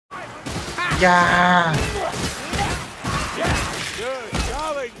Yeah.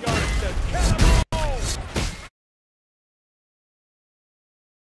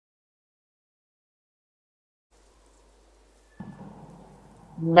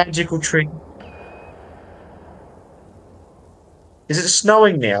 Magical trick. Is it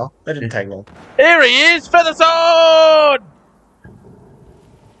snowing now? That didn't take long. Here he is, Feather Sword!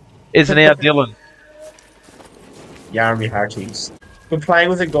 It's now Dylan. Yarmy Hearties. We're playing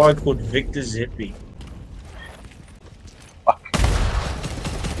with a guy called Victor Zippy. Fuck.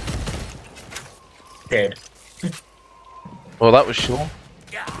 Dead. Well, that was sure.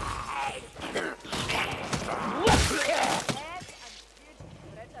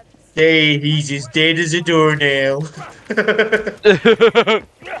 Hey, he's as dead as a doornail.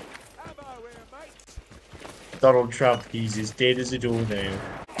 Donald Trump, he's as dead as a doornail.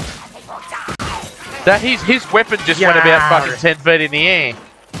 That his weapon just went about fucking 10 feet in the air.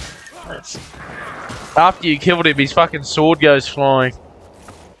 After you killed him, his fucking sword goes flying.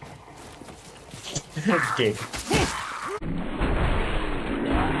 Dead.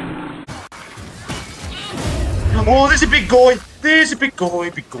 Oh, there's a big guy! There's a big guy!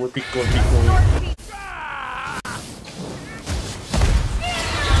 Big guy, big guy, big guy.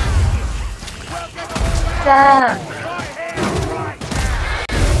 Ah!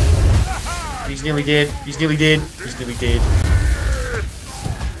 He's nearly dead. He's nearly dead. He's nearly dead.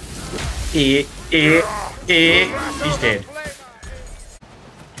 He's dead.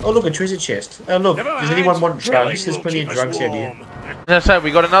 Oh, look, a treasure chest. Oh, look, does anyone want drugs? There's plenty of drugs out here. No, so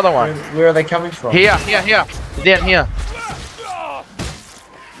we got another one. Where are they coming from? Here. Down here.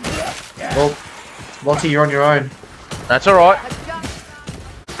 Well, Lottie, you're on your own. That's alright.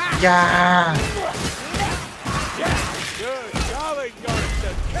 Yeah.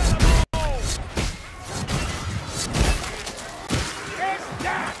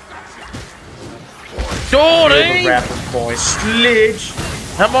 Dory! Rapid boy sledge.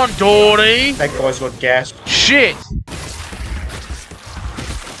 Come on, Dory! That guy's got gas. Shit!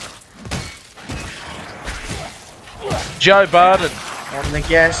 Joe Barden. I'm the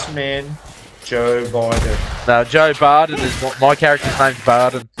gas man. Joe Biden. No, Joe Barden is what my character's name's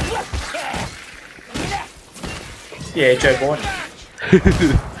Barden. Yeah, Joe Biden.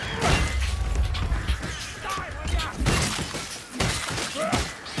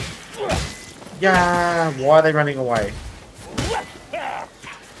 Yeah, why are they running away?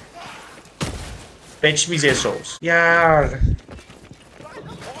 Bench me their souls. Yeah.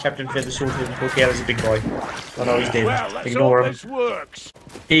 Captain Feathersword didn't look out as a big guy. I know he's dead. Well, Ignore him. Works.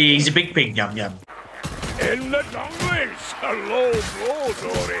 He's a big pig, yum yum. In the junglies, a low blow,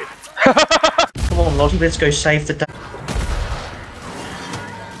 Dory. Come on, Lottie, let's go save the day.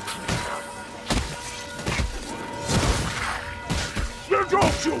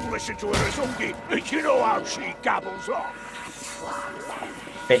 Don't you listen to her, Zungi. You know how she gabbles on.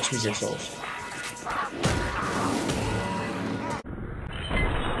 Fetch me their souls.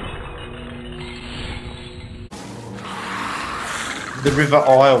 The River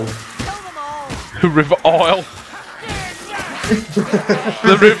Isle. River Isle.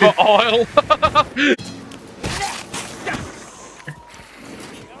 The River Isle.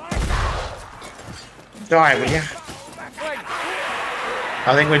 Die, will ya?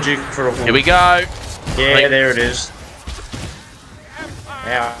 I think we're due for a Here we go. Yeah, there it is.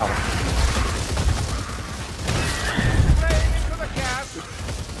 Ow.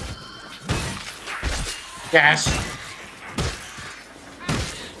 Gas.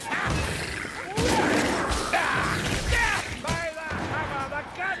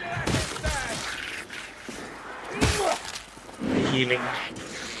 Healing.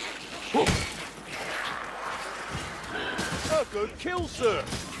 Oh, good kill, sir.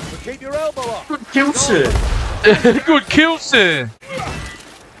 But keep your elbow up. Good kill, sir. Good kill, sir.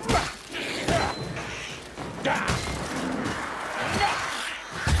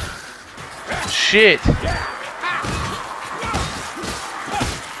 Shit.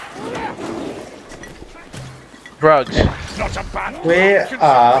 Drugs. Not a bad Where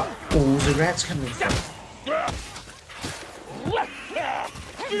are all the rats coming from?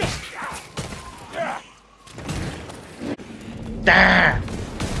 Ah!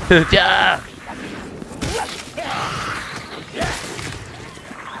 Yeah.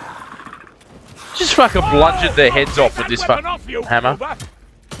 Just fucking bludgeoned their heads off with this fucking hammer.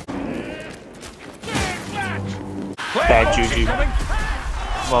 Bad juju.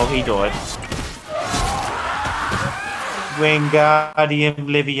 Well, he died. Wingardium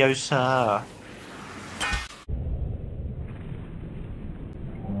Leviosa.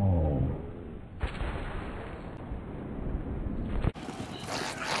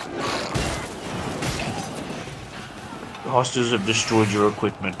 hostiles have destroyed your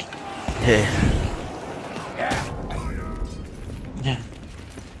equipment. Yeah.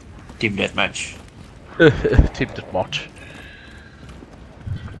 Team deathmatch. Team deathmatch.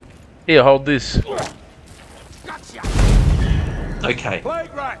 Here, hold this. Okay.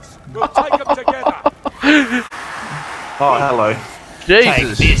 Plague rats! We'll take them together! Oh, hello.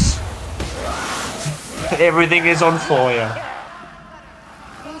 Jesus. Take this. Everything is on fire.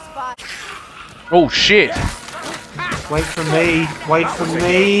 Oh shit. Wait for me. Wait for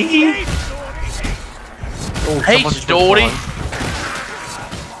me. Oh, Hey, someone just Dory. went flying.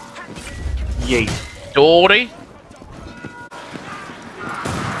 Yeet. Dory.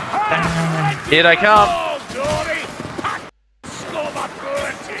 Here they come.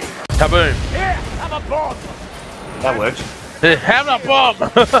 Kaboom. Here, have a bomb! That worked. Have a bomb.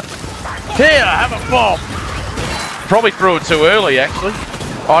 Here, have a bomb. Probably threw it too early, actually.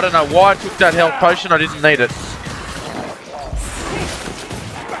 I don't know why I took that health potion. I didn't need it.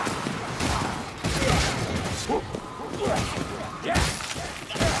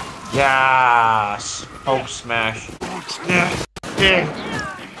 Yes. Hulk smash. Yeah.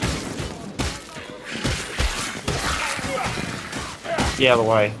 The other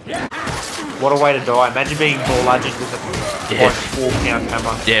way. What a way to die. Imagine being bludgeoned with a like 4-pound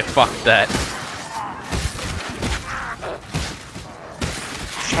hammer. Yeah, fuck that.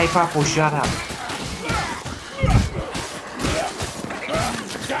 Shape up or shut up.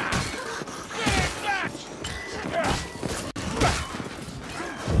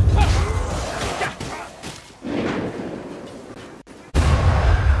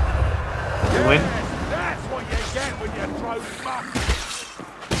 You win? That's what you get when you throw muck!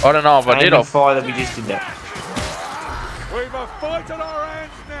 I don't know if I did. Aim and fire that we just did that. We've a fight on our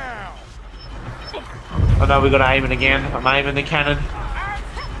hands now! Oh no, we got to aim it again. I'm aiming the cannon.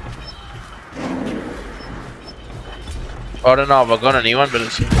 I don't know if I got anyone, but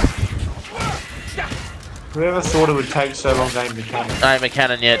it's Whoever thought it would take so long to aim the cannon? aim a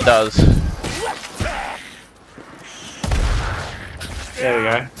cannon. Yeah, it does. There we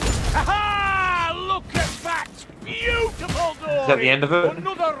go. Ha! Look at that! Beautiful door! Is that the end of it?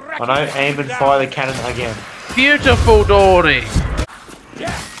 I know, aim and fire the cannon again. Beautiful Dory.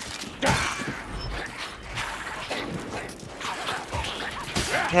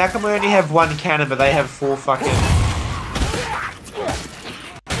 How come we only have one cannon but they have 4 fucking...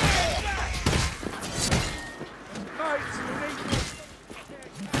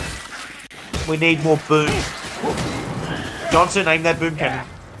 We need more boom. Johnson, aim that boom cannon.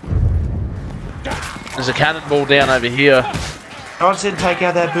 There's a cannonball down over here. Johnson, take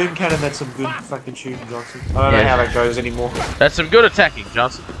out that boom cannon. That's some good fucking shooting, Johnson. I don't know how that goes anymore. That's some good attacking,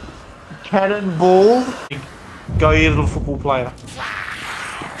 Johnson. Cannonball. Go, you little football player.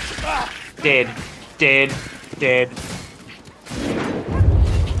 Dead. Dead. Dead.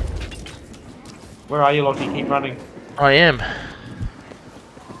 Where are you, Lockie? Keep running. I am.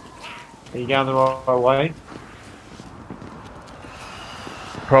 Are you going the right way?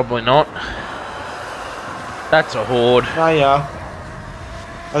 Probably not. That's a horde. No, yeah.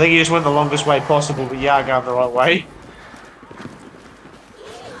 I think you just went the longest way possible, but you are going the right way.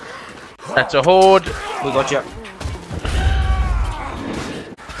 That's a horde. We got you.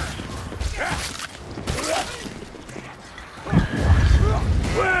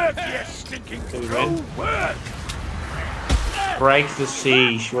 Do we win? Break the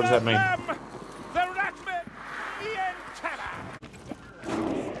siege. What does that mean?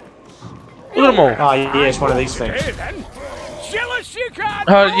 Look at them all. Oh, yeah, it's one of these things.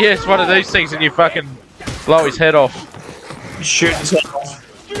 Oh, yes, one of these things, and you fucking blow his head off. Shoot his head off.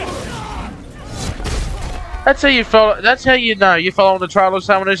 That's how you follow. That's how you know you follow on the trail of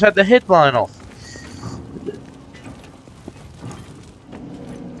someone who's had the head blown off.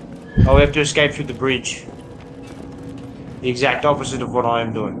 Oh, we have to escape through the bridge. The exact opposite of what I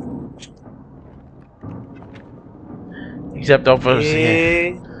am doing. Exact opposite.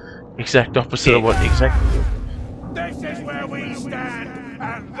 Yeah. Exact opposite of what exactly. This is where we stand,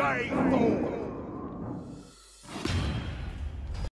 and they fall.